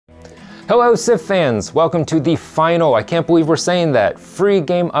Hello Civ fans, welcome to the final, I can't believe we're saying that, free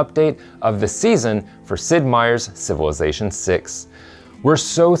game update of the season for Sid Meier's Civilization 6. We're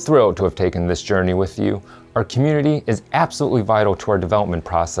so thrilled to have taken this journey with you. Our community is absolutely vital to our development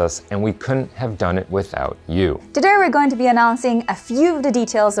process, and we couldn't have done it without you. Today we're going to be announcing a few of the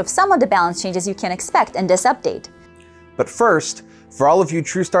details of some of the balance changes you can expect in this update. But first, for all of you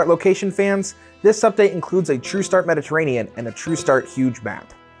True Start location fans, this update includes a True Start Mediterranean and a True Start huge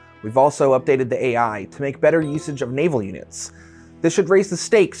map. We've also updated the AI to make better usage of naval units. This should raise the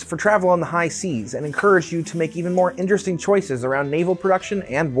stakes for travel on the high seas and encourage you to make even more interesting choices around naval production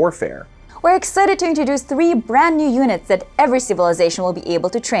and warfare. We're excited to introduce 3 brand new units that every civilization will be able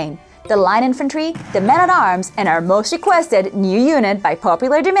to train. The Line Infantry, the Men-at-Arms, and our most requested new unit by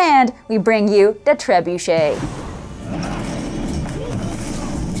popular demand, we bring you the Trebuchet.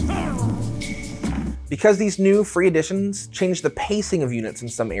 Because these new free additions changed the pacing of units in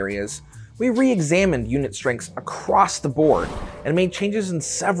some areas, we re-examined unit strengths across the board and made changes in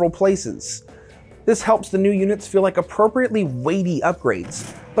several places. This helps the new units feel like appropriately weighty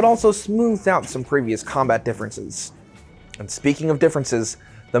upgrades, but also smoothed out some previous combat differences. And speaking of differences,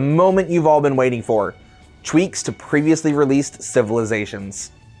 the moment you've all been waiting for, tweaks to previously released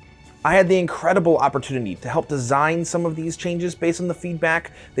civilizations. I had the incredible opportunity to help design some of these changes based on the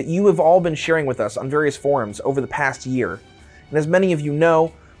feedback that you have all been sharing with us on various forums over the past year. And as many of you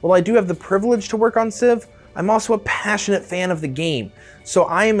know, while I do have the privilege to work on Civ, I'm also a passionate fan of the game, so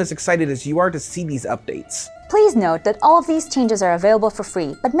I am as excited as you are to see these updates. Please note that all of these changes are available for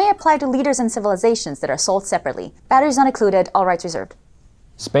free, but may apply to leaders and civilizations that are sold separately. Batteries not included, all rights reserved.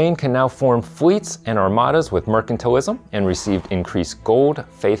 Spain can now form fleets and armadas with mercantilism and received increased gold,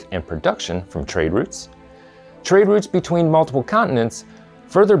 faith, and production from trade routes. Trade routes between multiple continents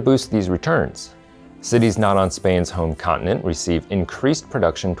further boost these returns. Cities not on Spain's home continent receive increased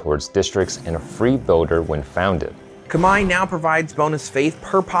production towards districts and a free builder when founded. Kamai now provides bonus faith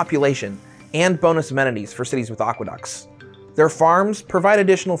per population and bonus amenities for cities with aqueducts. Their farms provide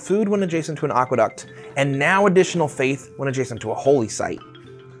additional food when adjacent to an aqueduct, and now additional faith when adjacent to a holy site.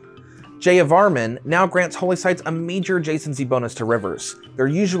 Jayavarman now grants holy sites a major adjacency bonus to rivers, their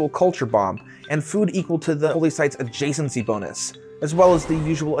usual culture bomb, and food equal to the holy site's adjacency bonus, as well as the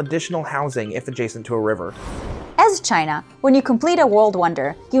usual additional housing if adjacent to a river. As China, when you complete a world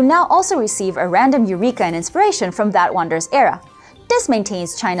wonder, you now also receive a random eureka and inspiration from that wonder's era. This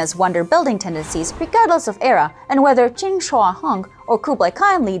maintains China's wonder building tendencies regardless of era and whether Qin Shi Huang or Kublai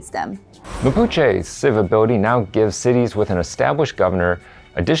Khan leads them. Mapuche's Civ ability now gives cities with an established governor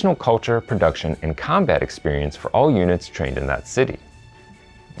additional culture, production, and combat experience for all units trained in that city.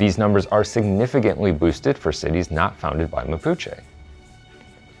 These numbers are significantly boosted for cities not founded by Mapuche.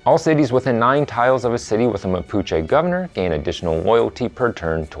 All cities within 9 tiles of a city with a Mapuche governor gain additional loyalty per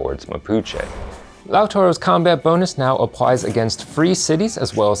turn towards Mapuche. Lautoro's combat bonus now applies against free cities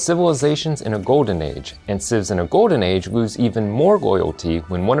as well as civilizations in a golden age, and civs in a golden age lose even more loyalty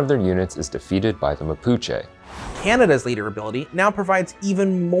when one of their units is defeated by the Mapuche. Canada's leader ability now provides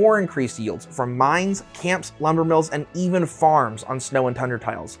even more increased yields from mines, camps, lumber mills, and even farms on snow and tundra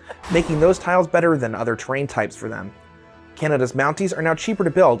tiles, making those tiles better than other terrain types for them. Canada's Mounties are now cheaper to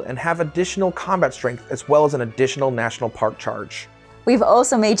build and have additional combat strength as well as an additional national park charge. We've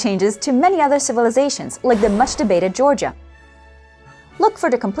also made changes to many other civilizations, like the much-debated Georgia. Look for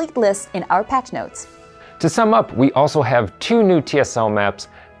the complete list in our patch notes. To sum up, we also have 2 new TSL maps,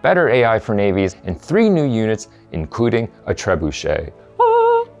 better AI for navies, and 3 new units, including a trebuchet.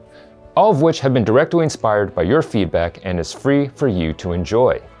 All of which have been directly inspired by your feedback and is free for you to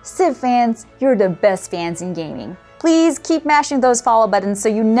enjoy. Civ fans, you're the best fans in gaming. Please keep mashing those follow buttons so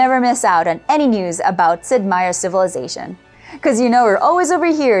you never miss out on any news about Sid Meier's Civilization. Cause you know we're always over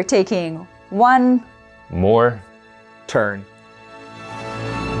here taking one more turn.